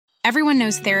Everyone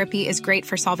knows therapy is great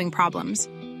for solving problems,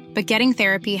 but getting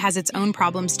therapy has its own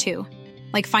problems too,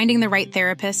 like finding the right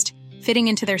therapist, fitting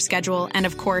into their schedule, and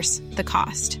of course, the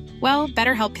cost. Well,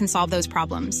 BetterHelp can solve those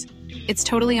problems. It's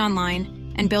totally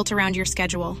online and built around your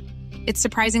schedule. It's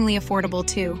surprisingly affordable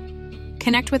too.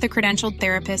 Connect with a credentialed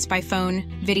therapist by phone,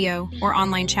 video, or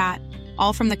online chat,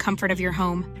 all from the comfort of your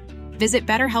home. Visit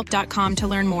BetterHelp.com to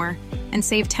learn more and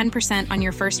save 10% on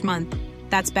your first month.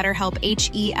 That's BetterHelp,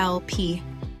 H-E-L-P.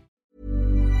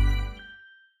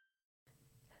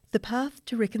 The path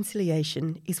to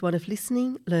reconciliation is one of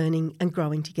listening, learning and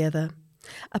growing together.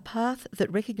 A path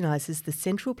that recognises the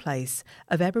central place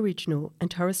of Aboriginal and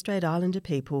Torres Strait Islander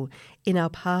people in our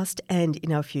past and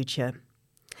in our future.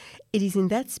 It is in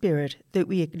that spirit that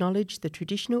we acknowledge the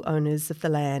traditional owners of the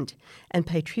land and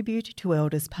pay tribute to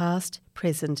elders past,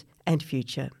 present and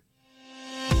future.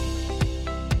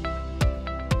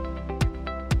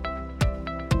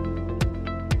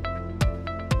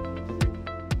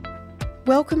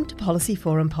 Welcome to Policy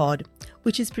Forum Pod,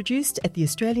 which is produced at the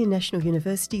Australian National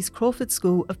University's Crawford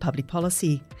School of Public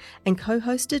Policy and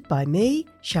co-hosted by me,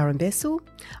 Sharon Bessell.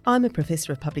 I'm a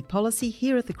Professor of Public Policy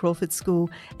here at the Crawford School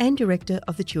and Director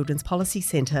of the Children's Policy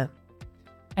Centre.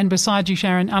 And beside you,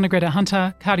 Sharon, Anna-Greta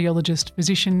Hunter, cardiologist,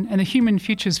 physician and a Human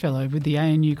Futures Fellow with the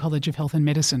ANU College of Health and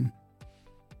Medicine.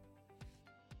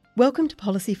 Welcome to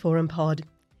Policy Forum Pod.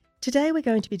 Today we're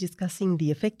going to be discussing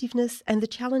the effectiveness and the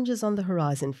challenges on the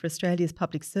horizon for Australia's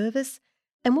public service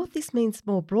and what this means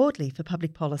more broadly for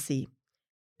public policy.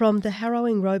 From the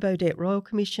harrowing Robodebt Royal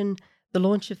Commission, the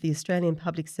launch of the Australian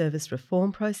Public Service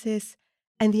reform process,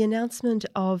 and the announcement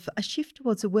of a shift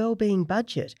towards a wellbeing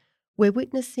budget, we're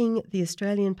witnessing the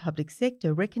Australian public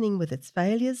sector reckoning with its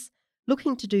failures,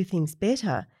 looking to do things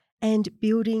better, and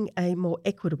building a more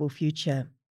equitable future.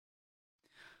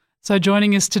 So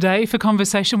joining us today for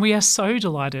conversation, we are so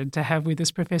delighted to have with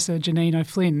us Professor Janine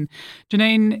O'Flynn.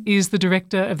 Janine is the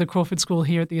Director of the Crawford School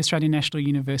here at the Australian National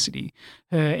University.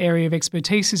 Her area of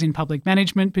expertise is in public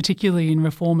management, particularly in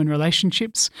reform and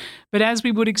relationships. But as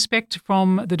we would expect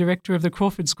from the Director of the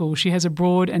Crawford School, she has a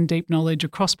broad and deep knowledge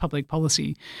across public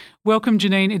policy. Welcome,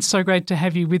 Janine. It's so great to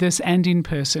have you with us and in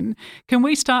person. Can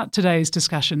we start today's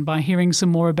discussion by hearing some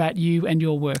more about you and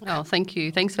your work? Oh, thank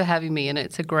you. Thanks for having me, and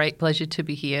it's a great pleasure to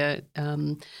be here.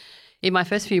 In my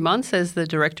first few months as the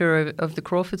director of the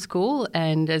Crawford School,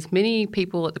 and as many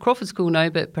people at the Crawford School know,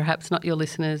 but perhaps not your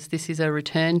listeners, this is a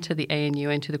return to the ANU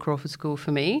and to the Crawford School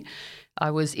for me.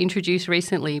 I was introduced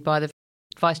recently by the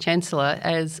Vice-Chancellor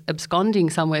as absconding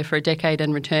somewhere for a decade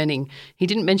and returning. He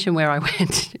didn't mention where I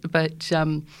went, but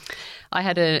I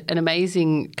had an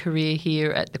amazing career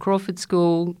here at the Crawford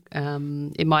School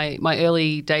in my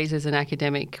early days as an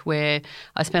academic, where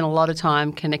I spent a lot of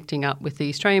time connecting up with the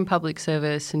Australian Public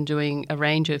Service and doing a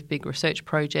range of big research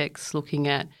projects, looking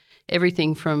at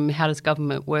everything from how does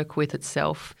government work with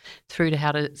itself through to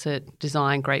how does it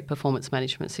design great performance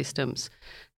management systems.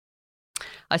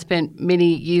 I spent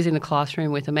many years in the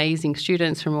classroom with amazing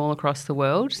students from all across the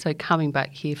world, so coming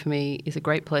back here for me is a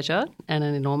great pleasure and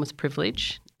an enormous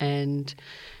privilege. And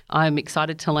I'm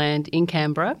excited to land in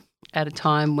Canberra at a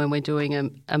time when we're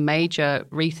doing a major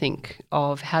rethink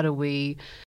of how do we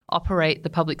operate the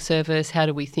public service, how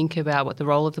do we think about what the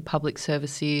role of the public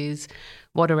service is,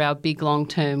 what are our big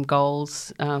long-term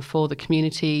goals for the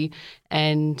community,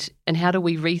 and how do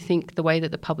we rethink the way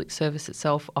that the public service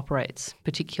itself operates,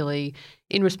 particularly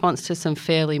in response to some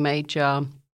fairly major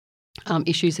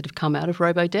issues that have come out of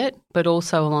Robodebt, but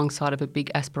also alongside of a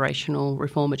big aspirational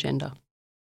reform agenda.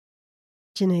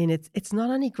 Janine, it's not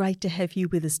only great to have you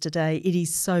with us today, it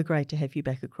is so great to have you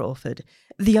back at Crawford.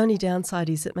 The only downside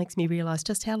is it makes me realise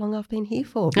just how long I've been here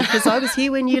for, because I was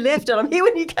here when you left and I'm here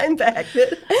when you came back.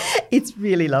 It's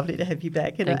really lovely to have you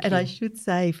back. And I should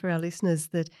say for our listeners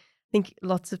that I think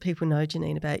lots of people know,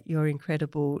 Janine, about your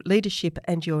incredible leadership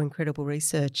and your incredible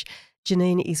research.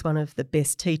 Janine is one of the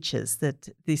best teachers that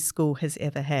this school has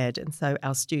ever had, and so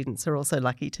our students are also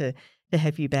lucky to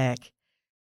have you back.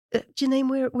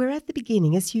 Janine, we're at the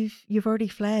beginning, as you've already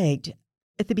flagged,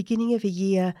 at the beginning of a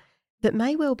year that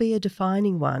may well be a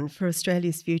defining one for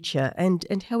Australia's future and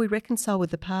how we reconcile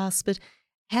with the past, but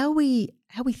how we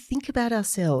think about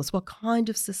ourselves, what kind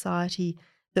of society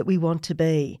that we want to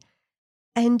be.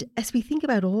 And as we think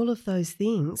about all of those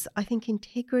things, I think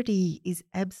integrity is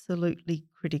absolutely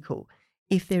critical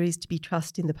if there is to be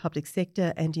trust in the public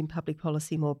sector and in public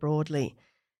policy more broadly.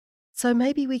 So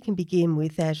maybe we can begin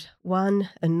with that one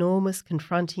enormous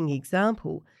confronting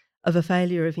example of a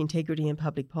failure of integrity in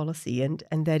public policy, and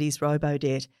that is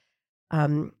Robodebt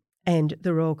and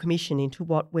the Royal Commission into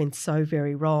what went so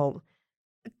very wrong.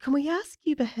 Can we ask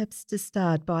you perhaps to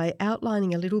start by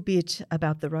outlining a little bit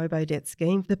about the robo-debt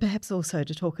scheme, but perhaps also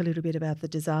to talk a little bit about the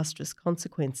disastrous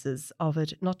consequences of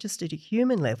it, not just at a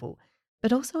human level,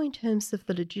 but also in terms of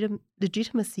the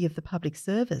legitimacy of the public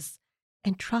service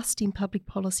and trust in public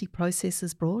policy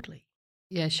processes broadly?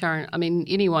 Yeah, Sharon, I mean,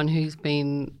 anyone who's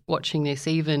been watching this,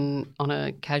 even on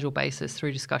a casual basis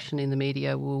through discussion in the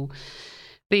media, will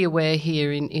be aware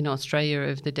here in Australia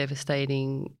of the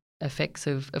devastating effects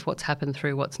of what's happened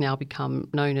through what's now become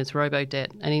known as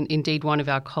robo-debt. And indeed, one of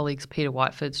our colleagues, Peter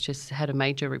Whiteford's, just had a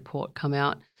major report come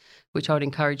out, which I would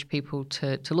encourage people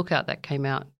to look out. That came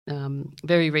out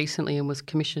very recently and was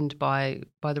commissioned by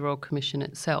the Royal Commission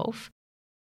itself.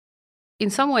 In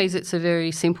some ways, it's a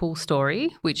very simple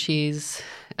story, which is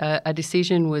a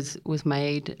decision was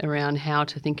made around how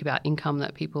to think about income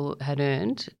that people had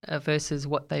earned versus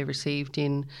what they received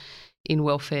in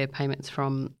welfare payments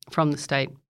from the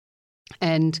state.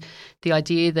 And the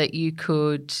idea that you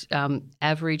could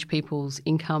average people's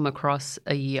income across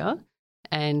a year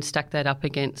and stack that up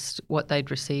against what they'd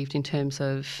received in terms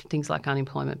of things like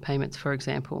unemployment payments, for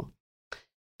example.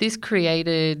 This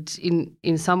created,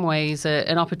 in some ways,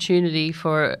 an opportunity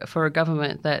for a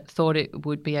government that thought it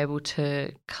would be able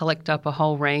to collect up a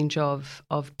whole range of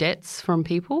debts from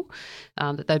people,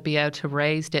 that they'd be able to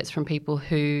raise debts from people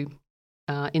who,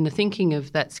 in the thinking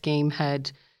of that scheme,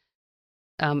 had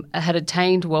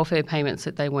attained welfare payments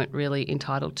that they weren't really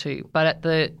entitled to. But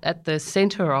at the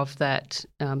centre of that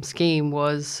scheme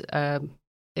was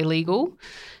illegal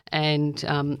and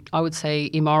I would say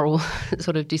immoral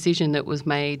sort of decision that was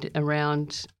made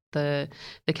around the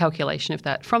calculation of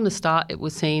that. From the start, it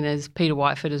was seen, as Peter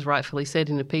Whiteford has rightfully said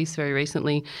in a piece very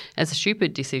recently, as a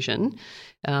stupid decision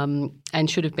and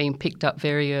should have been picked up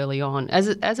very early on, as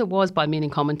it was by many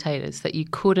commentators, that you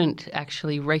couldn't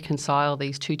actually reconcile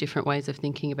these two different ways of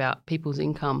thinking about people's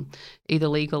income, either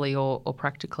legally or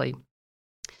practically.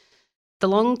 The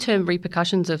long-term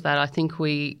repercussions of that, I think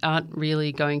we aren't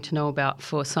really going to know about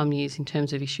for some years in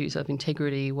terms of issues of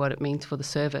integrity, what it means for the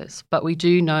service. But we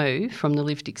do know from the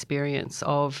lived experience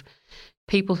of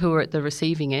people who are at the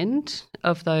receiving end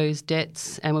of those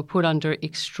debts and were put under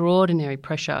extraordinary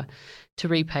pressure to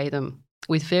repay them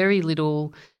with very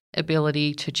little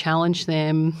ability to challenge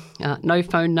them, no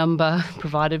phone number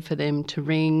provided for them to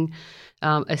ring,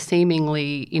 a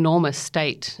seemingly enormous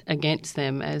state against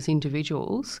them as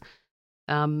individuals.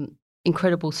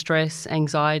 Incredible stress,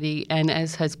 anxiety, and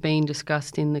as has been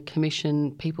discussed in the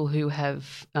Commission, people who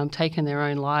have taken their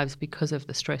own lives because of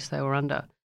the stress they were under.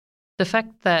 The fact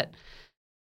that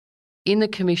in the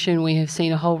Commission we have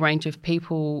seen a whole range of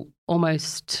people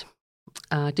almost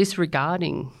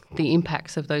disregarding the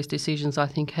impacts of those decisions, I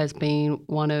think has been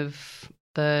one of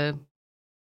the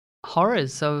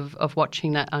horrors of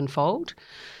watching that unfold.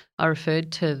 I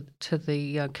referred to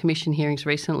the Commission hearings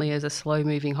recently as a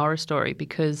slow-moving horror story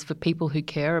because for people who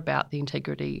care about the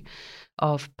integrity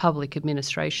of public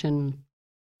administration,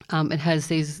 it has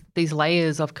these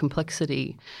layers of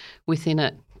complexity within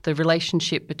it. The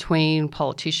relationship between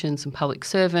politicians and public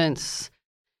servants,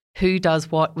 who does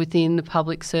what within the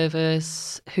public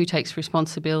service, who takes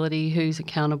responsibility, who's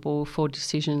accountable for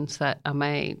decisions that are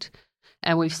made.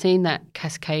 And we've seen that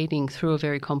cascading through a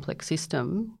very complex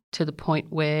system to the point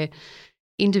where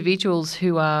individuals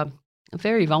who are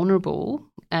very vulnerable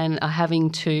and are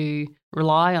having to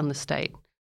rely on the state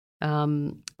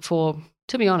for,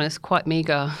 to be honest, quite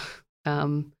meagre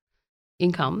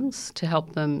incomes to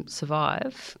help them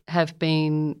survive, have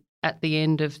been at the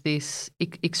end of this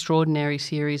extraordinary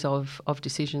series of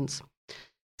decisions.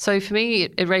 So for me,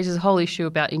 it raises a whole issue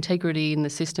about integrity in the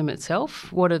system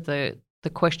itself. What are the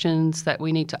questions that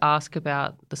we need to ask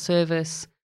about the service?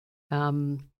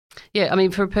 I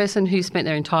mean, for a person who's spent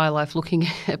their entire life looking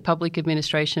at public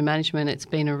administration management, it's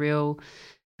been a real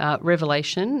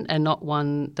revelation and not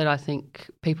one that I think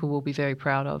people will be very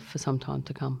proud of for some time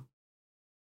to come.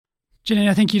 Janine,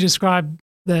 I think you described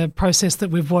the process that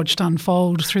we've watched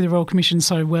unfold through the Royal Commission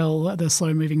so well, the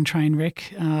slow-moving train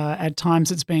wreck. At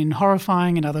times it's been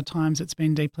horrifying and other times it's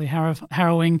been deeply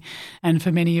harrowing. And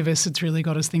for many of us, it's really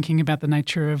got us thinking about the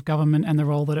nature of government and the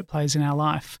role that it plays in our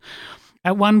life.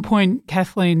 At one point,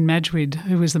 Kathleen Madgwid,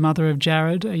 who was the mother of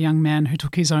Jared, a young man who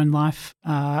took his own life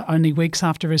only weeks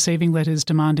after receiving letters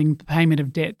demanding the payment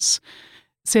of debts,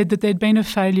 said that there'd been a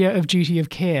failure of duty of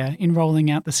care in rolling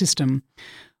out the system.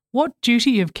 What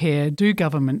duty of care do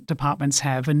government departments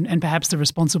have and perhaps the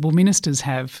responsible ministers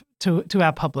have to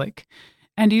our public?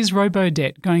 And is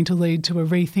robo-debt going to lead to a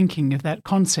rethinking of that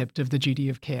concept of the duty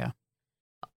of care?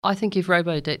 I think if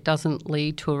robo-debt doesn't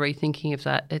lead to a rethinking of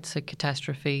that, it's a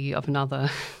catastrophe of another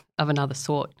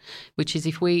sort, which is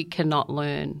if we cannot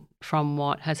learn from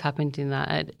what has happened in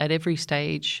that at every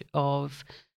stage of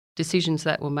decisions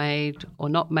that were made or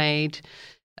not made.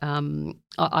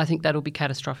 I think that'll be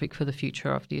catastrophic for the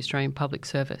future of the Australian public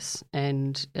service,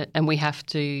 and we have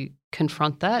to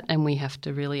confront that, and we have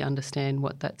to really understand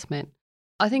what that's meant.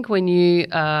 I think when you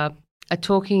are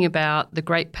talking about the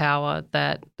great power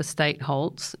that the state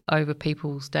holds over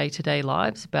people's day-to-day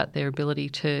lives, about their ability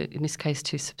to, in this case,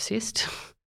 to subsist,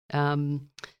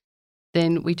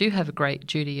 then we do have a great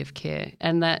duty of care,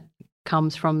 and that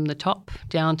comes from the top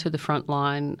down to the front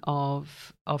line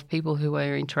of people who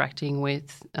are interacting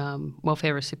with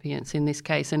welfare recipients in this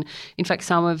case. And in fact,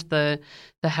 some of the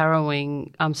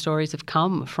harrowing stories have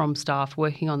come from staff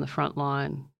working on the front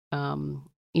line,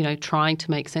 trying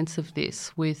to make sense of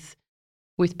this with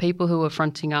people who are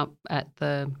fronting up at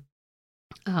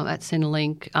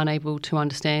Centrelink, unable to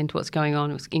understand what's going on.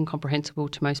 It was incomprehensible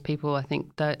to most people, I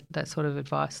think, that sort of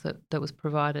advice that was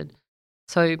provided.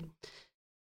 So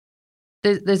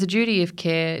there's a duty of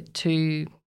care to,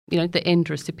 the end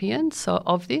recipients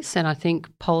of this, and I think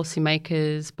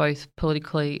policymakers, both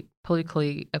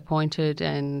politically appointed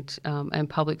and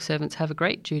public servants, have a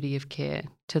great duty of care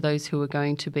to those who are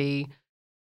going to be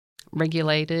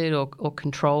regulated or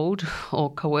controlled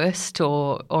or coerced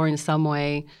or in some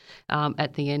way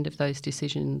at the end of those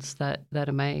decisions that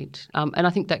are made. And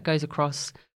I think that goes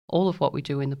across all of what we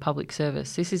do in the public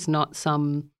service. This is not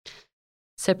some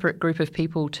separate group of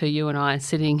people to you and I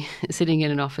sitting in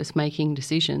an office making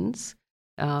decisions.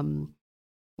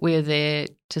 We're there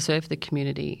to serve the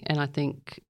community, and I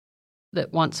think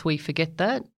that once we forget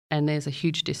that, and there's a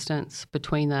huge distance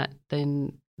between that,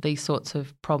 then these sorts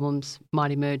of problems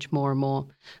might emerge more and more.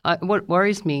 What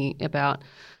worries me about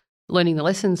learning the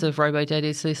lessons of Robodebt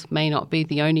is this may not be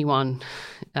the only one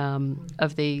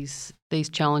of these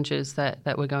challenges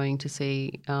that we're going to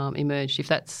see emerge.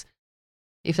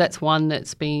 If that's one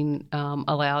that's been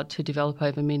allowed to develop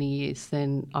over many years,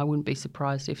 then I wouldn't be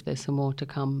surprised if there's some more to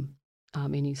come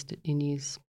in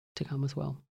years to come as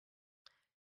well.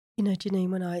 Janine,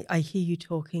 when I hear you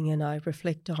talking and I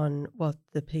reflect on what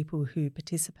the people who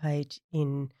participate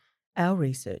in our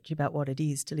research about what it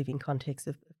is to live in contexts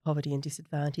of poverty and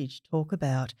disadvantage talk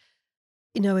about,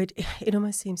 it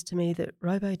almost seems to me that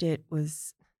Robodebt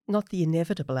was not the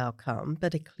inevitable outcome,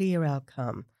 but a clear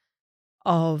outcome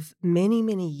of many,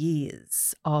 many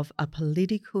years of a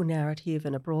political narrative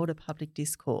and a broader public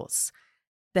discourse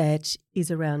that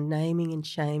is around naming and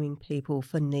shaming people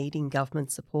for needing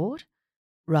government support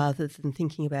rather than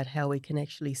thinking about how we can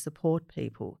actually support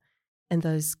people. And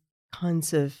those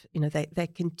kinds of,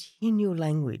 that continual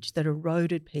language that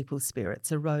eroded people's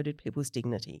spirits, eroded people's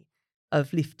dignity,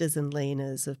 of lifters and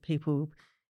leaners, of people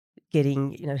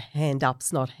getting,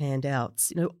 hand-ups, not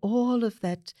handouts, all of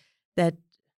that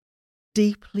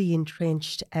deeply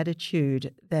entrenched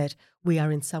attitude that we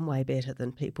are in some way better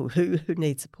than people who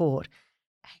need support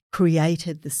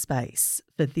created the space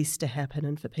for this to happen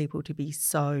and for people to be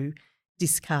so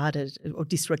discarded or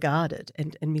disregarded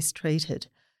and mistreated.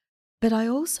 But I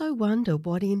also wonder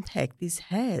what impact this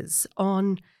has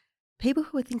on people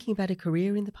who are thinking about a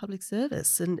career in the public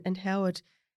service and how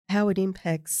it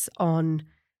impacts on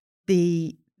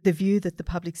the view that the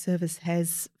public service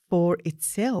has for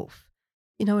itself.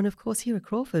 And of course here at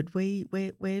Crawford,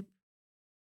 we're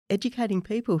educating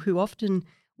people who often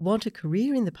want a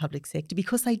career in the public sector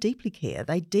because they deeply care.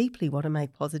 They deeply want to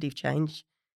make positive change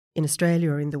in Australia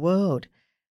or in the world.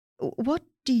 What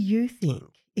do you think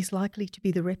is likely to be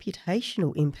the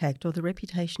reputational impact or the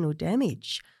reputational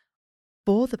damage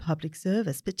for the public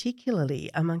service, particularly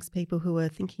amongst people who are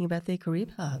thinking about their career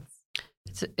paths?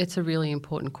 It's a really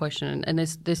important question, and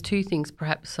there's two things.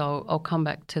 Perhaps I'll come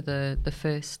back to the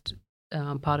first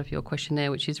part of your question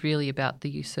there, which is really about the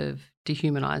use of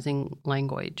dehumanising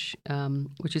language,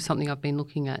 which is something I've been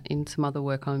looking at in some other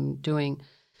work I'm doing.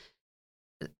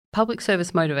 Public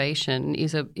service motivation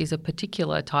is a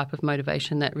particular type of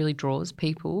motivation that really draws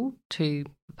people to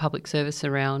public service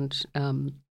around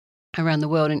the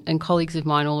world. And colleagues of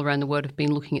mine all around the world have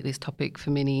been looking at this topic for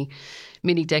many,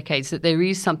 many decades, that there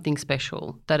is something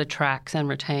special that attracts and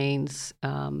retains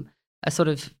a sort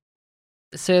of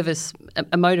service,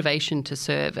 a motivation to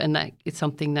serve, and that it's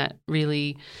something that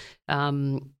really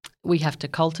we have to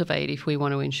cultivate if we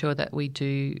want to ensure that we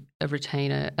do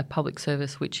retain a public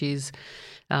service which is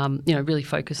really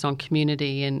focused on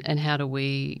community and how do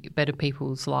we better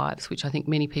people's lives, which I think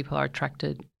many people are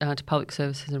attracted to public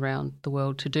services around the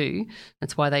world to do.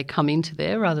 That's why they come into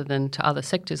there rather than to other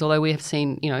sectors, although we have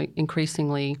seen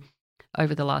increasingly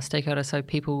over the last decade or so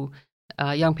people,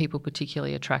 young people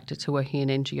particularly, attracted to working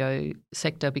in NGO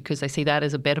sector because they see that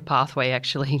as a better pathway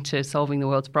actually to solving the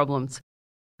world's problems.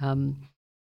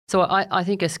 So I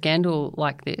think a scandal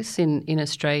like this in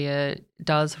Australia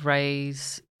does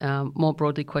raise more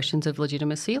broadly questions of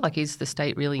legitimacy. Like, is the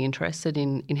state really interested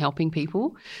in helping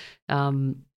people?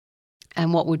 And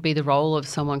what would be the role of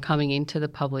someone coming into the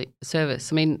public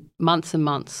service? I mean, months and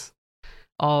months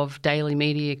of daily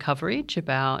media coverage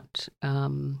about,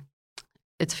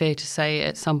 it's fair to say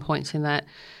at some points in that,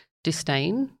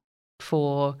 disdain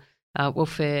for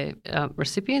welfare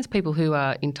recipients, people who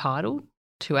are entitled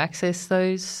to access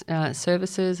those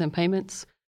services and payments,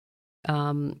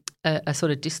 a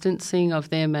sort of distancing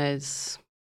of them as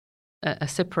a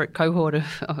separate cohort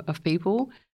of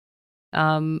people.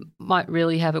 Might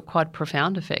really have a quite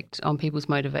profound effect on people's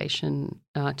motivation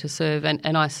to serve.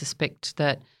 And I suspect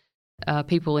that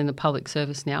people in the public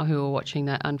service now who are watching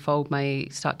that unfold may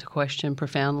start to question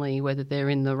profoundly whether they're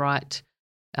in the right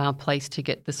place to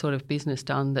get the sort of business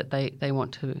done that they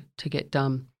want to get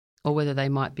done, or whether they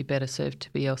might be better served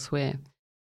to be elsewhere.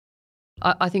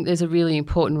 I think there's a really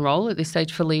important role at this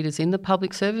stage for leaders in the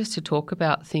public service to talk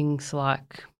about things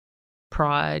like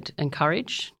pride and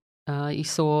courage. You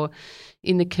saw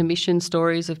in the Commission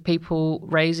stories of people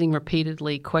raising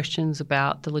repeatedly questions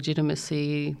about the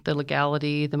legitimacy, the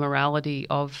legality, the morality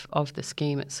of the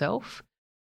scheme itself.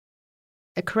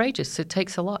 Courageous. It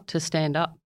takes a lot to stand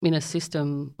up in a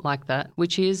system like that,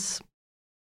 which is,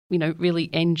 really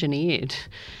engineered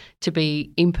to be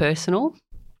impersonal.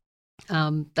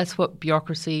 That's what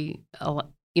bureaucracy,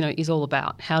 is all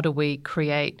about. How do we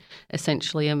create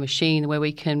essentially a machine where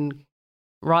we can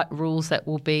write rules that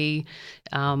will be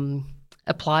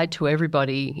applied to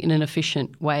everybody in an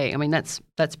efficient way? I mean, that's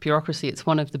bureaucracy. It's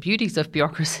one of the beauties of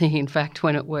bureaucracy, in fact,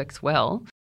 when it works well.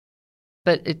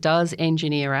 But it does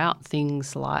engineer out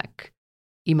things like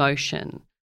emotion.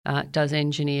 It does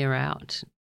engineer out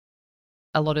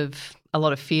a lot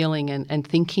of feeling and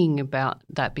thinking about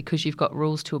that, because you've got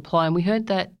rules to apply. And we heard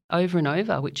that over and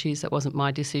over, which is, it wasn't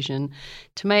my decision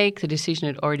to make. The decision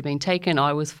had already been taken.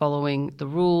 I was following the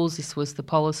rules. This was the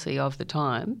policy of the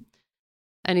time.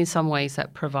 And in some ways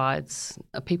that provides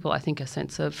people, I think, a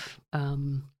sense of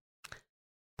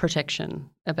protection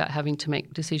about having to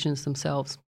make decisions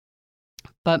themselves.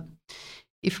 But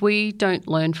if we don't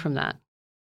learn from that,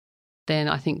 then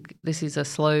I think this is a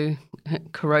slow,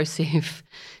 corrosive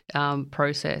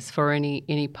process for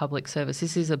any public service.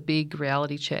 This is a big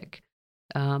reality check.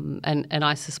 And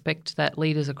I suspect that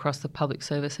leaders across the public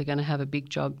service are going to have a big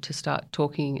job to start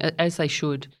talking, as they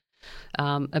should,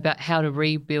 about how to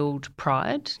rebuild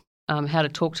pride, how to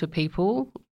talk to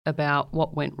people about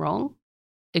what went wrong,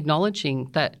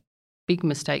 acknowledging that big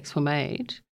mistakes were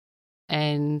made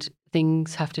and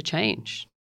things have to change.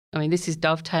 I mean, this is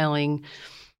dovetailing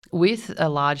with a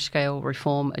large-scale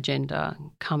reform agenda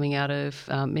coming out of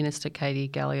Minister Katie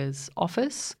Gallagher's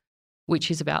office, which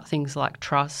is about things like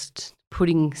trust,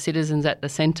 putting citizens at the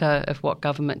centre of what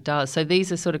government does. So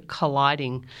these are sort of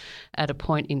colliding at a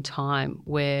point in time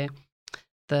where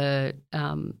the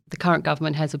current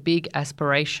government has a big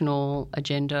aspirational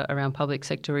agenda around public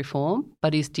sector reform,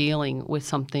 but is dealing with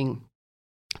something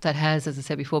that has, as I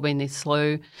said before, been this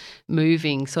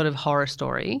slow-moving sort of horror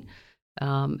story.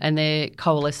 And they're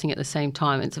coalescing at the same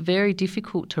time. It's very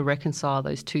difficult to reconcile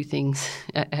those two things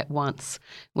at once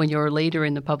when you're a leader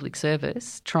in the public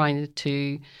service trying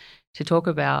to talk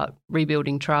about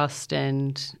rebuilding trust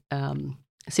and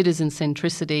citizen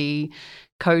centricity,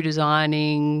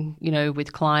 co-designing,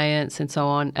 with clients and so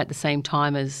on at the same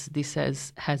time as this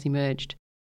has emerged.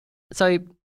 So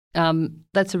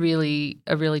that's a really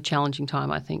challenging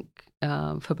time, I think,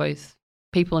 for both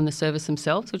people in the service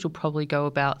themselves, which will probably go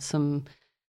about some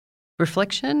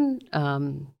reflection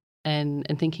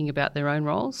and thinking about their own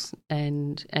roles,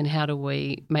 and how do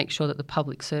we make sure that the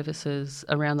public services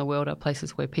around the world are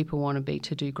places where people want to be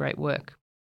to do great work.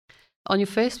 On your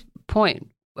first point,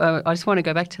 I just want to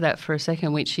go back to that for a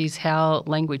second, which is how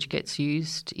language gets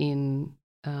used in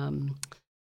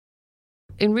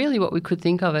really what we could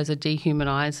think of as a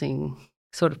dehumanising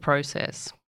sort of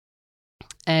process.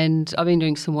 And I've been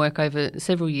doing some work over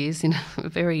several years in a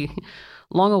very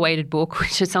long-awaited book,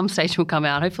 which at some stage will come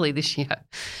out, hopefully this year,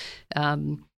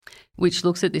 which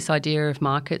looks at this idea of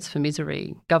markets for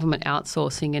misery, government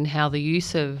outsourcing, and how the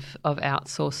use of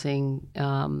outsourcing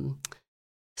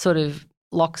sort of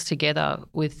locks together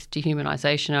with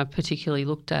dehumanisation. I've particularly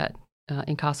looked at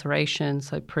incarceration,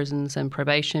 so prisons and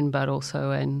probation, but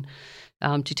also in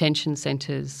detention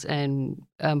centres and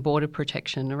border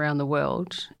protection around the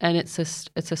world. And it's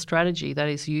a strategy that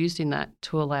is used in that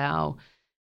to allow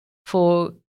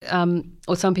for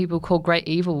what some people call great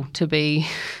evil to be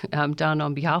done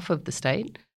on behalf of the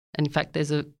state. And in fact,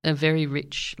 there's a very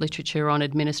rich literature on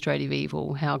administrative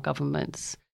evil, how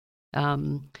governments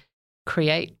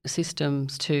create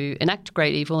systems to enact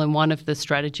great evil, and one of the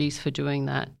strategies for doing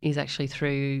that is actually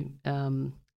through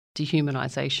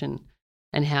dehumanisation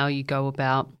and how you go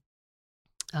about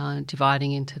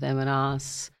dividing into them and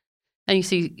us. And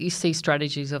you see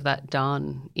strategies of that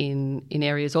done in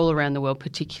areas all around the world,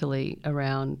 particularly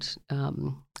around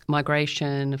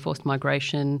migration, forced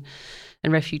migration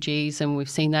and refugees. And we've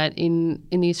seen that in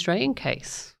the Australian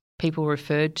case. People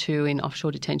referred to in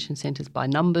offshore detention centres by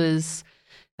numbers.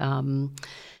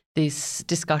 This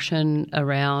discussion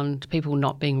around people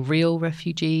not being real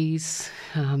refugees.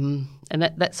 And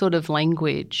that sort of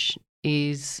language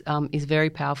is very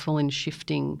powerful in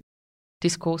shifting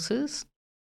discourses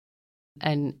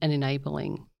and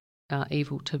enabling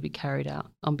evil to be carried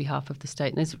out on behalf of the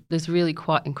state. And there's really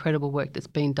quite incredible work that's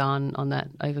been done on that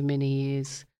over many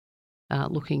years,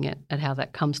 looking at how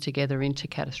that comes together into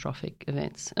catastrophic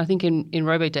events. I think in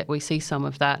Robodebt we see some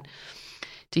of that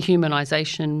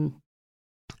dehumanisation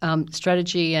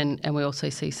strategy, and we also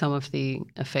see some of the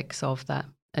effects of that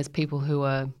as people who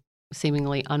are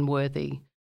seemingly unworthy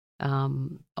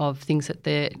of things that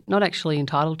they're not actually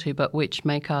entitled to, but which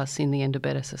make us, in the end, a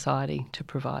better society to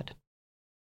provide.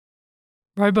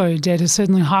 Robodebt has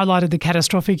certainly highlighted the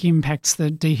catastrophic impacts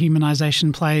that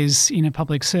dehumanisation plays in a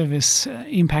public service,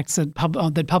 impacts that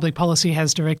public policy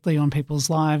has directly on people's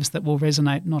lives that will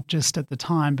resonate not just at the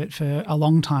time but for a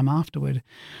long time afterward.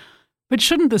 But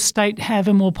shouldn't the state have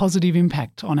a more positive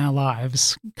impact on our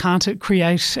lives? Can't it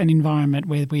create an environment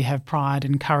where we have pride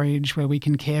and courage, where we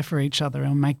can care for each other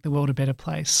and make the world a better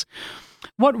place?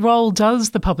 What role does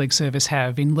the public service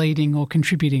have in leading or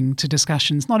contributing to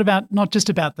discussions, not just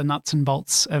about the nuts and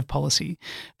bolts of policy,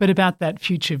 but about that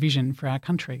future vision for our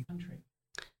country?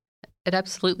 It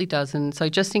absolutely does. And so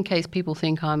just in case people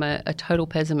think I'm a total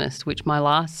pessimist, which my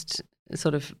last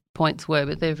sort of points were,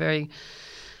 but they're very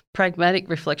pragmatic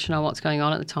reflection on what's going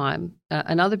on at the time.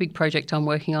 Another big project I'm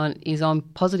working on is on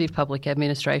positive public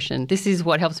administration. This is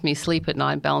what helps me sleep at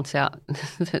night, balance out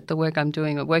the work I'm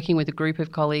doing. I'm working with a group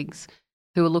of colleagues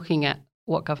who are looking at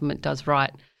what government does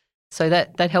right. So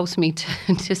that helps me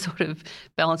to sort of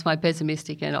balance my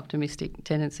pessimistic and optimistic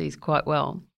tendencies quite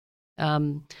well.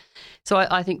 So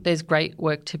I think there's great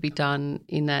work to be done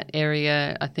in that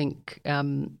area. I think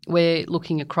we're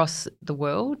looking across the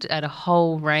world at a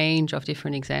whole range of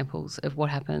different examples of what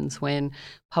happens when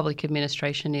public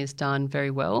administration is done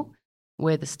very well,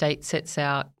 where the state sets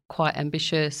out quite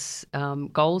ambitious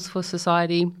goals for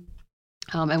society.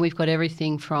 And we've got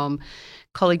everything from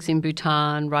colleagues in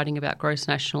Bhutan writing about gross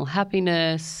national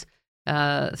happiness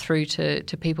through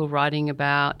to people writing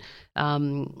about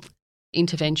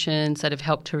interventions that have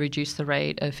helped to reduce the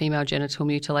rate of female genital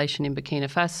mutilation in Burkina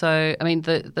Faso. I mean,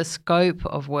 the scope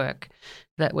of work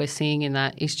that we're seeing in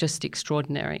that is just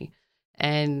extraordinary.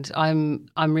 And I'm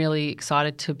really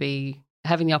excited to be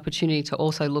having the opportunity to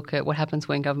also look at what happens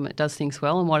when government does things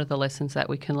well and what are the lessons that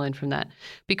we can learn from that.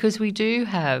 Because we do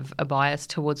have a bias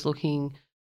towards looking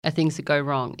at things that go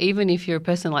wrong. Even if you're a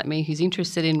person like me who's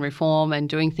interested in reform and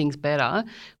doing things better,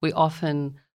 we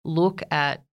often look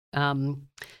at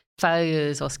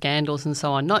failures or scandals and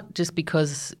so on, not just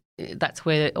because that's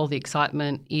where all the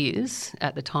excitement is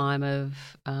at the time of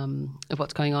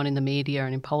what's going on in the media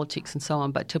and in politics and so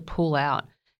on, but to pull out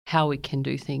how we can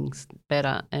do things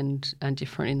better and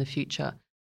different in the future.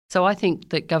 So I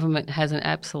think that government has an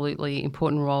absolutely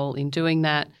important role in doing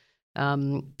that.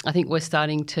 I think we're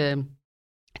starting to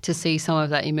see some of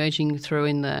that emerging through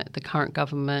in the current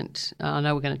government. I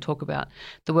know we're going to talk about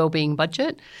the wellbeing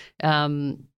budget,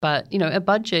 but a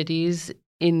budget is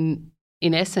in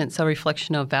essence a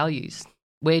reflection of values.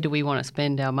 Where do we want to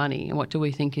spend our money, and what do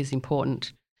we think is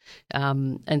important?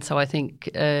 And so I think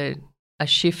a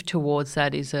shift towards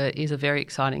that is a very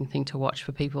exciting thing to watch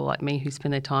for people like me who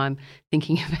spend their time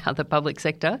thinking about the public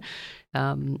sector,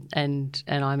 and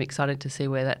I'm excited to see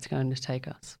where that's going to take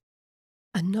us.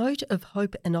 A note of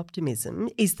hope and optimism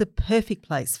is the perfect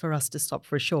place for us to stop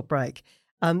for a short break.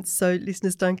 So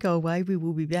listeners, don't go away. We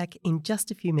will be back in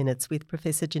just a few minutes with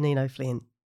Professor Janine O'Flynn.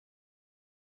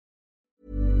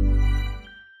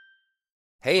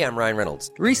 Hey, I'm Ryan Reynolds.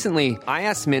 Recently, I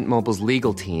asked Mint Mobile's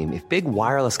legal team if big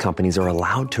wireless companies are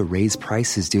allowed to raise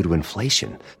prices due to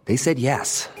inflation. They said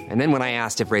yes. And then when I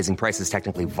asked if raising prices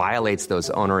technically violates those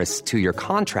onerous two-year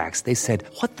contracts, they said,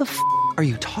 "What the f*** are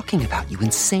you talking about, you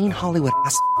insane Hollywood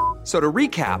ass?" So to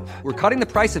recap, we're cutting the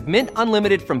price of Mint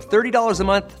Unlimited from $30 a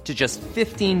month to just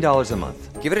 $15 a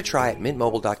month. Give it a try at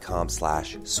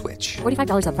mintmobile.com/switch.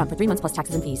 $45 up front for 3 months plus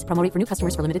taxes and fees. Promo rate for new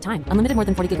customers for limited time. Unlimited more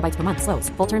than 40 gigabytes per month. Slows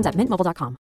full terms at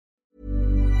mintmobile.com.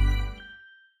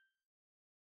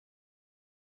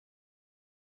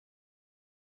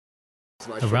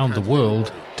 Around the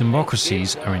world,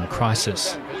 democracies are in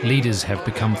crisis. Leaders have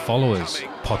become followers.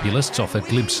 Populists offer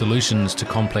glib solutions to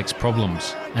complex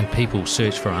problems, and people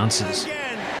search for answers.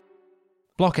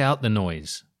 Block out the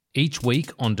noise. Each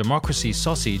week on Democracy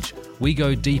Sausage, we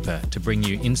go deeper to bring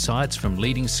you insights from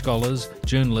leading scholars,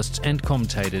 journalists and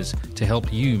commentators to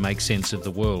help you make sense of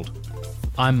the world.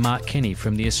 I'm Mark Kenny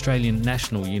from the Australian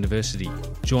National University.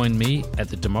 Join me at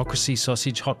the Democracy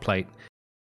Sausage Hot Plate.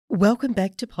 Welcome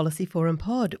back to Policy Forum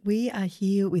Pod. We are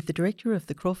here with the Director of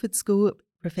the Crawford School,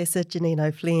 Professor Janine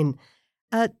O'Flynn.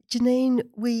 Janine,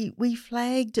 we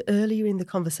flagged earlier in the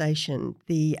conversation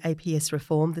the APS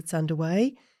reform that's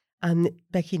underway.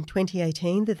 Back in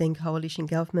 2018, the then Coalition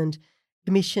Government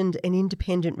commissioned an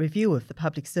independent review of the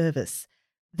public service.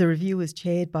 The review was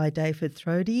chaired by David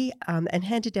Thrody and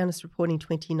handed down its report in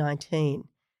 2019.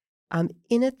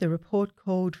 In it, the report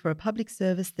called for a public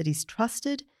service that is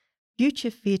trusted,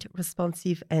 future fit,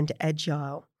 responsive and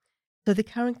agile. So the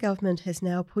current government has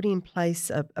now put in place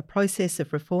a process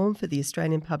of reform for the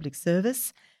Australian public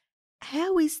service.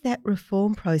 How is that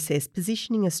reform process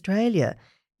positioning Australia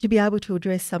to be able to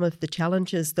address some of the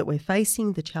challenges that we're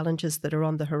facing, the challenges that are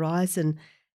on the horizon,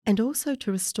 and also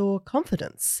to restore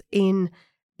confidence in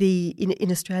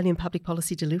Australian public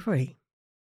policy delivery?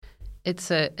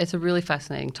 It's a really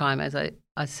fascinating time. As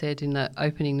I said in the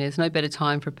opening, there's no better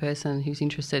time for a person who's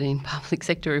interested in public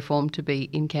sector reform to be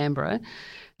in Canberra.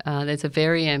 There's a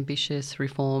very ambitious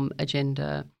reform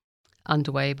agenda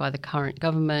underway by the current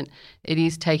government. It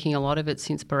is taking a lot of its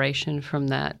inspiration from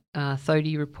that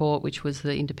Thrody report, which was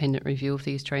the independent review of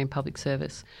the Australian public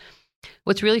service.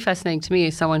 What's really fascinating to me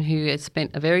as someone who has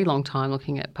spent a very long time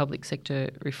looking at public sector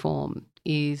reform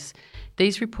is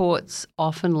these reports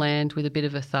often land with a bit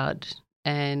of a thud.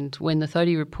 And when the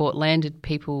Thrody report landed,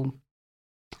 people,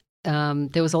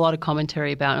 there was a lot of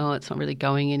commentary about, it's not really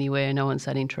going anywhere, no one's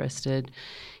that interested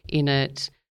in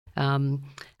it. And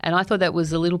I thought that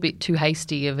was a little bit too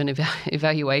hasty of an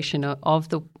evaluation of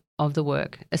the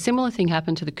work. A similar thing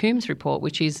happened to the Coombs report,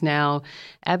 which is now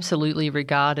absolutely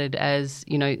regarded as,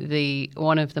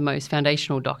 one of the most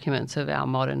foundational documents of our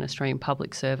modern Australian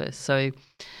public service. So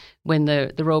when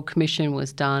the Royal Commission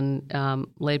was done,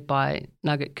 led by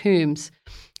Nugget Coombs,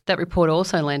 that report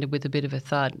also landed with a bit of a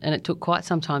thud, and it took quite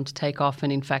some time to take off.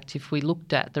 And in fact, if we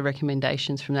looked at the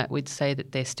recommendations from that, we'd say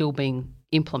that they're still being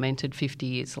implemented 50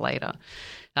 years later.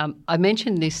 I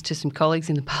mentioned this to some colleagues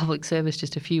in the public service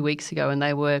just a few weeks ago, and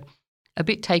they were a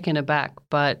bit taken aback,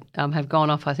 but have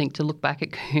gone off, I think, to look back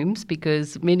at Coombs,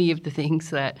 because many of the things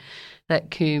that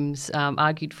Coombs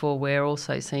argued for we're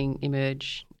also seeing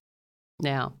emerge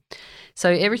now.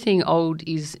 So everything old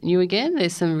is new again.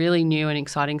 There's some really new and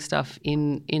exciting stuff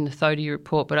in the Thrody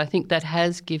report, but I think that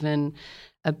has given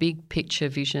a big picture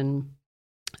vision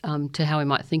to how we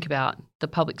might think about the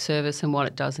public service and what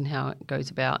it does and how it goes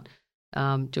about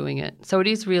doing it. So it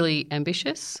is really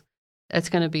ambitious. It's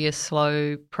going to be a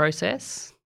slow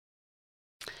process.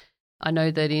 I know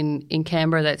that in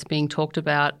Canberra that's being talked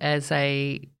about as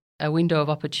a window of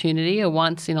opportunity, a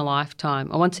once in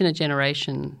a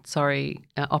generation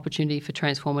opportunity for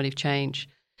transformative change.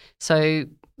 So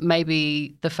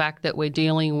maybe the fact that we're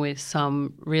dealing with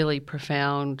some really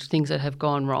profound things that have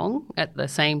gone wrong at the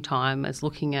same time as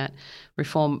looking at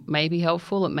reform may be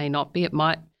helpful. It may not be. It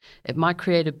might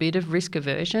create a bit of risk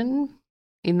aversion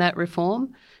in that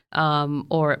reform,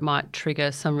 or it might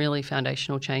trigger some really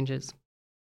foundational changes.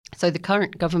 So the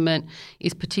current government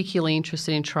is particularly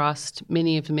interested in trust.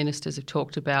 Many of the ministers have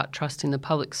talked about trust in the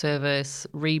public service,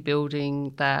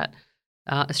 rebuilding that.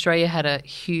 Australia had a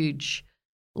huge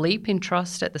leap in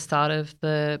trust at the start of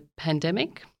the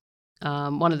pandemic,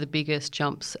 one of the biggest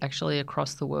jumps actually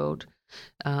across the world.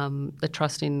 The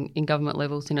trust in government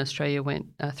levels in Australia went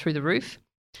through the roof.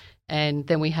 And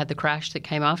then we had the crash that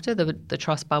came after, the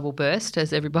trust bubble burst,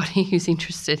 as everybody who's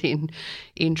interested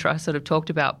in trust sort of talked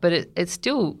about. But it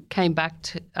still came back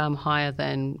to higher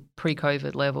than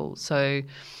pre-COVID levels. So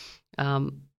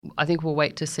I think we'll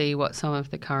wait to see what some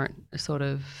of the current sort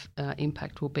of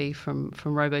impact will be from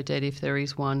robo-debt, if there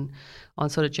is one, on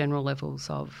sort of general levels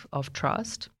of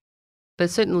trust. But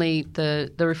certainly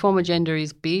the reform agenda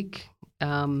is big.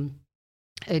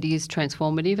 It is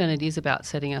transformative, and it is about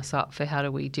setting us up for how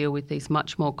do we deal with these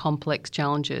much more complex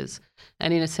challenges.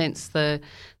 And in a sense, the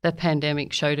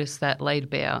pandemic showed us that laid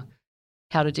bare.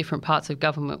 How do different parts of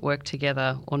government work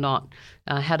together or not?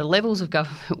 How do levels of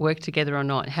government work together or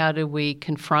not? How do we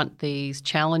confront these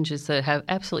challenges that have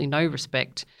absolutely no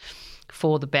respect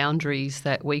for the boundaries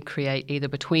that we create either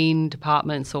between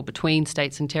departments or between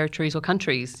states and territories or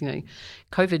countries?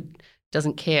 COVID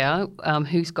doesn't care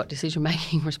who's got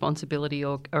decision-making responsibility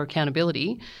or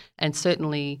accountability, and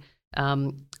certainly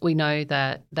We know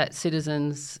that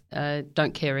citizens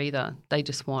don't care either. They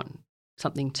just want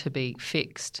something to be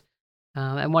fixed.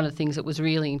 And one of the things that was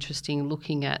really interesting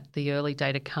looking at the early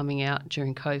data coming out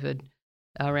during COVID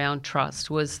around trust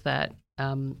was that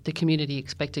the community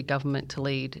expected government to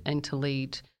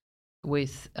lead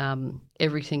with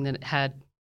everything that it had.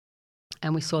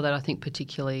 And we saw that, I think,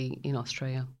 particularly in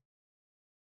Australia.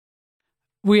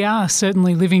 We are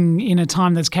certainly living in a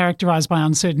time that's characterised by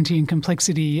uncertainty and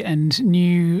complexity and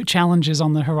new challenges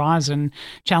on the horizon,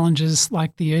 challenges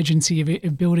like the urgency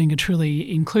of building a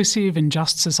truly inclusive and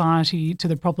just society to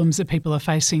the problems that people are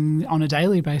facing on a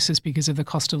daily basis because of the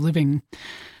cost of living.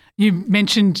 You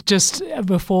mentioned just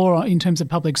before in terms of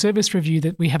public service review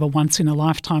that we have a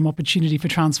once-in-a-lifetime opportunity for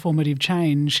transformative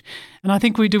change. And I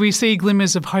think we see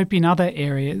glimmers of hope in other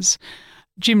areas.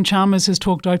 Jim Chalmers has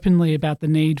talked openly about the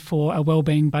need for a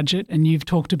wellbeing budget, and you've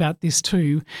talked about this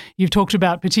too. You've talked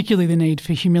about particularly the need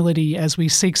for humility as we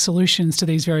seek solutions to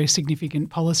these very significant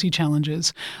policy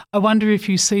challenges. I wonder if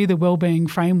you see the wellbeing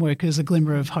framework as a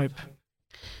glimmer of hope.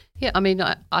 Yeah, I mean,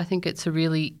 I think it's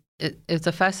it's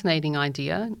a fascinating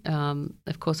idea.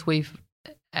 Of course,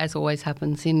 as always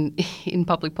happens in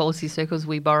public policy circles,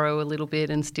 we borrow a little bit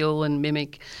and steal and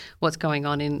mimic what's going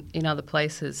on in other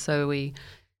places. So we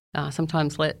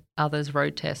sometimes let others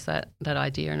road test that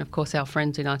idea. And of course, our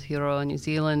friends in Aotearoa, New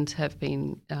Zealand, have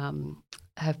been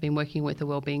working with the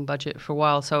wellbeing budget for a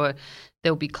while. So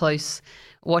there'll be close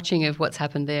watching of what's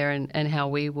happened there and how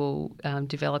we will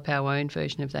develop our own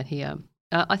version of that here.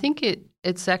 I think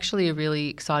it's actually a really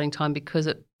exciting time because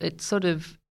it sort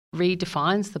of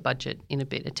redefines the budget in a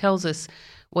bit. It tells us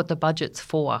what the budget's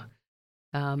for.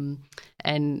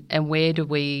 And where do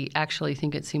we actually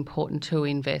think it's important to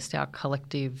invest our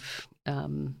collective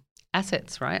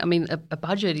assets, right? I mean, a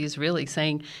budget is really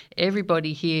saying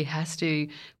everybody here has to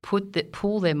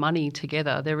pool their money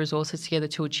together, their resources together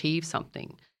to achieve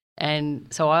something. And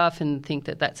so I often think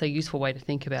that that's a useful way to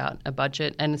think about a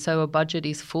budget. And so a budget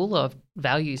is full of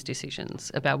values decisions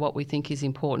about what we think is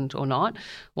important or not,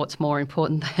 what's more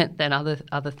important than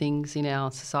other things in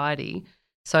our society.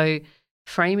 So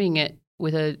framing it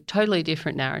with a totally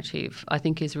different narrative, I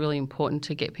think, is really important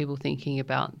to get people thinking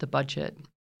about the budget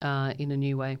in a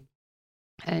new way.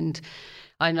 And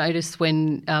I noticed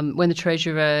when the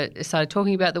Treasurer started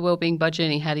talking about the wellbeing budget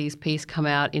and he had his piece come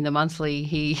out in the Monthly,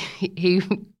 he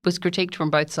was critiqued from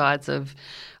both sides of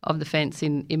the fence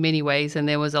in many ways, and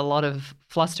there was a lot of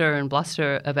fluster and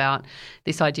bluster about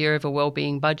this idea of a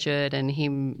wellbeing budget and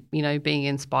him, being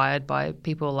inspired by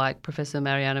people like Professor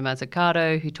Mariana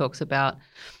Mazzucato, who talks about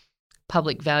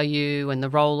public value and the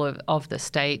role of the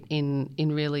state in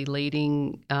really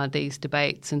leading these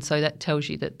debates. And so that tells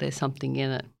you that there's something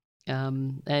in it.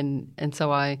 And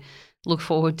so I look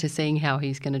forward to seeing how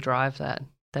he's going to drive that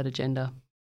agenda.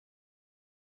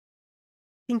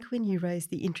 I think when you raise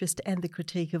the interest and the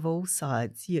critique of all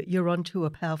sides, you're onto a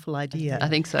powerful idea. I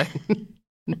think so.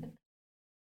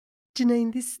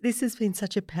 Janine, this has been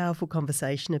such a powerful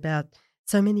conversation about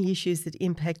so many issues that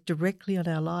impact directly on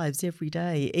our lives every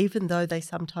day, even though they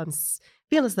sometimes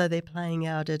feel as though they're playing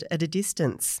out at a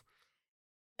distance.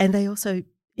 And they also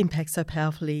impact so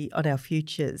powerfully on our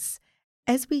futures.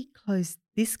 As we close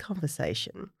this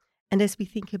conversation and as we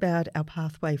think about our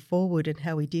pathway forward and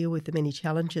how we deal with the many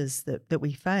challenges that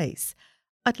we face,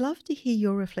 I'd love to hear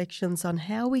your reflections on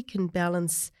how we can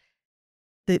balance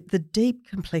the deep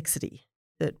complexity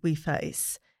that we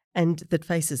face and that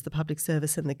faces the public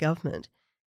service and the government,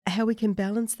 how we can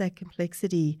balance that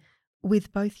complexity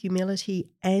with both humility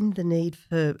and the need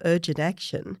for urgent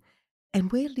action,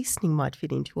 and where listening might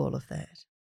fit into all of that.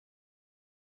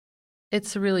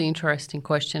 It's a really interesting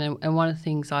question, and one of the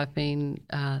things I've been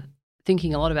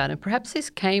thinking a lot about, and perhaps this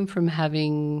came from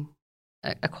having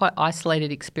a quite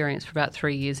isolated experience for about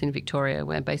 3 years in Victoria,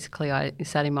 where basically I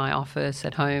sat in my office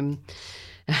at home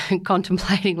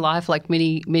contemplating life like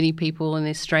many people, and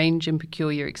this strange and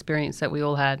peculiar experience that we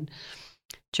all had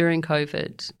during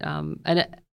COVID. And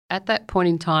at that point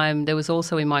in time, there was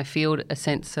also in my field a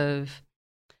sense of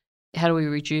how do we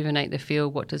rejuvenate the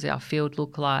field? What does our field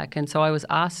look like? And so I was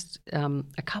asked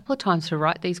a couple of times to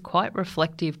write these quite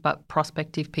reflective but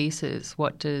prospective pieces.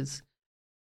 What does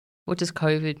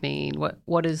COVID mean?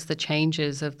 What is the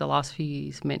changes of the last few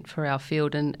years meant for our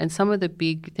field? And some of the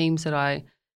big themes that I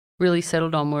really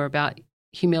settled on were about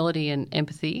humility and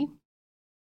empathy,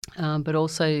 but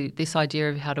also this idea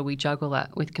of how do we juggle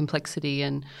that with complexity.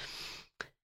 And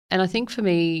I think for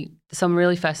me, some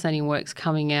really fascinating work's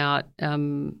coming out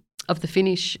of the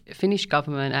Finnish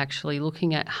government, actually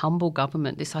looking at humble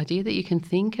government, this idea that you can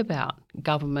think about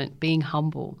government being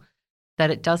humble, that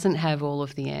it doesn't have all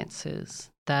of the answers,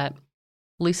 that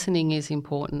listening is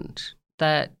important,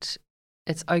 that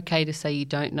it's okay to say you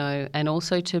don't know, and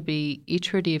also to be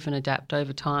iterative and adapt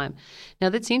over time. Now,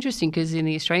 that's interesting because in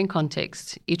the Australian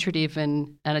context, iterative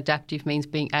and adaptive means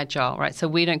being agile, right? So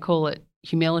we don't call it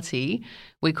humility,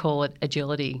 we call it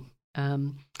agility.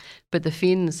 But the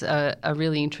Finns are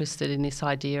really interested in this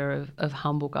idea of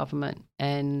humble government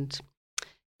and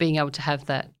being able to have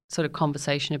that sort of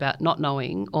conversation about not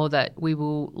knowing, or that we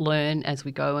will learn as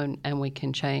we go and we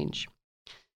can change.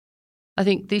 I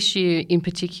think this year in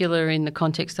particular, in the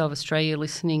context of Australia,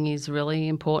 listening is really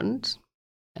important.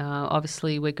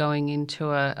 Obviously, we're going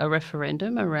into a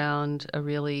referendum around a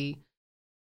really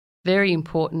very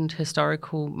important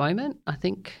historical moment, I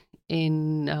think,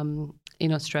 in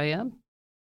Australia.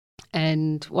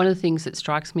 And one of the things that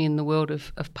strikes me in the world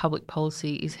of public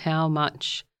policy is how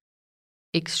much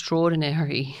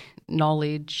extraordinary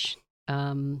knowledge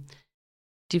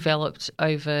developed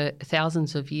over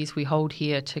thousands of years we hold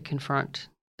here to confront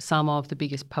some of the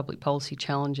biggest public policy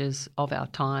challenges of our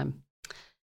time.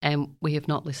 And we have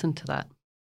not listened to that.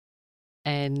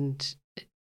 And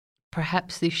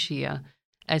perhaps this year,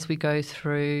 as we go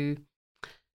through,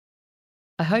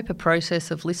 I hope, a process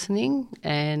of listening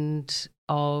and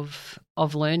of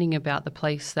learning about the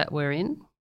place that we're in,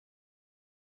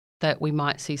 that we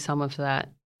might see some of that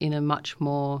in a much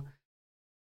more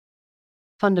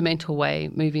fundamental way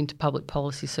move into public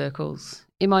policy circles.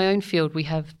 In my own field, we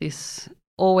have this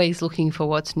always looking for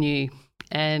what's new.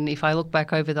 And if I look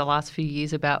back over the last few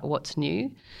years about what's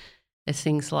new, there's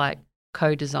things like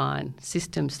co-design,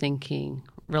 systems thinking,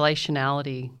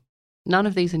 relationality. None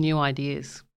of these are new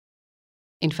ideas.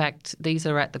 In fact, these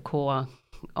are at the core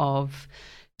of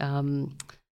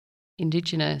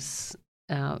Indigenous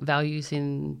values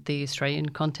in the Australian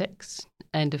context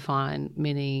and define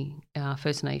many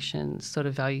First Nations sort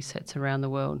of value sets around the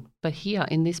world. But here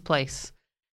in this place,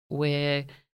 we're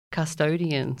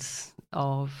custodians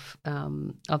of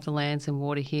the lands and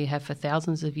water here, have for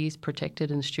thousands of years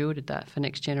protected and stewarded that for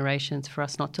next generations. For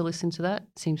us not to listen to that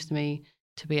seems to me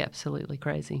to be absolutely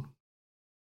crazy.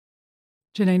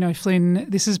 Janine O'Flynn,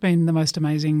 this has been the most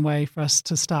amazing way for us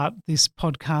to start this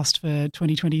podcast for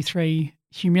 2023.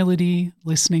 Humility,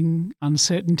 listening,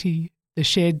 uncertainty, the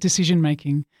shared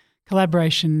decision-making,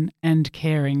 collaboration and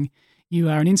caring. You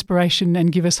are an inspiration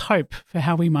and give us hope for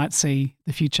how we might see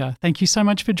the future. Thank you so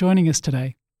much for joining us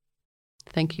today.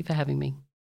 Thank you for having me.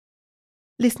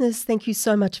 Listeners, thank you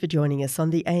so much for joining us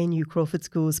on the ANU Crawford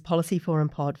School's Policy Forum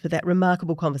pod for that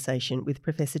remarkable conversation with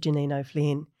Professor Janine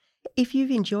O'Flynn. If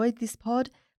you've enjoyed this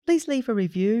pod, please leave a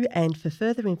review, and for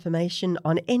further information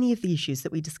on any of the issues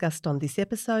that we discussed on this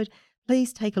episode,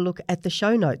 please take a look at the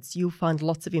show notes. You'll find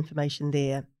lots of information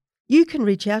there. You can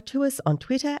reach out to us on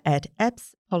Twitter at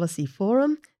APPS Policy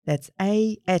Forum, that's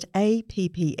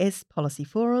 @APPS Policy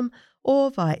Forum, or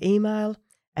via email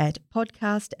at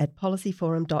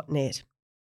podcast@policyforum.net.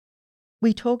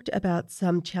 We talked about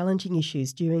some challenging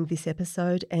issues during this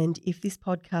episode, and if this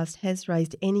podcast has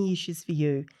raised any issues for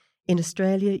you, in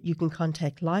Australia you can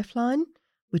contact Lifeline,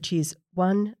 which is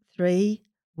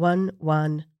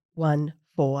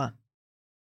 131114.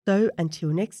 So until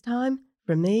next time,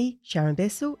 from me, Sharon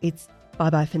Bessel, it's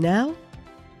bye-bye for now.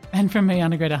 And from me,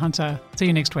 Anna-Greta Hunter. See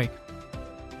you next week.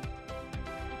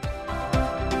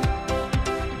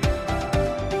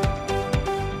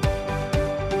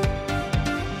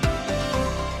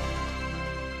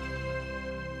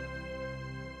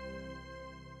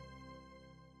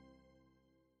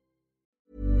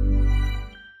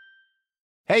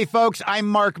 Hey, folks, I'm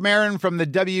Mark Maron from the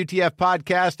WTF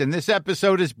Podcast, and this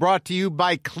episode is brought to you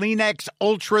by Kleenex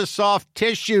Ultra Soft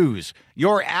Tissues,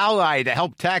 your ally to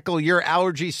help tackle your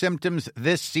allergy symptoms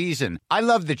this season. I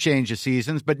love the change of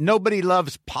seasons, but nobody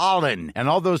loves pollen and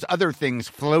all those other things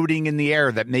floating in the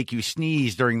air that make you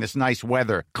sneeze during this nice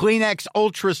weather. Kleenex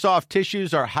Ultra Soft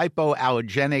Tissues are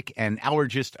hypoallergenic and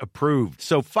allergist approved,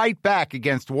 so fight back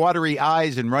against watery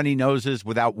eyes and runny noses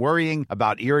without worrying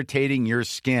about irritating your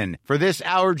skin. For this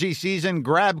allergy season,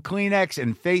 grab Kleenex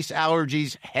and face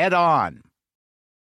allergies head on.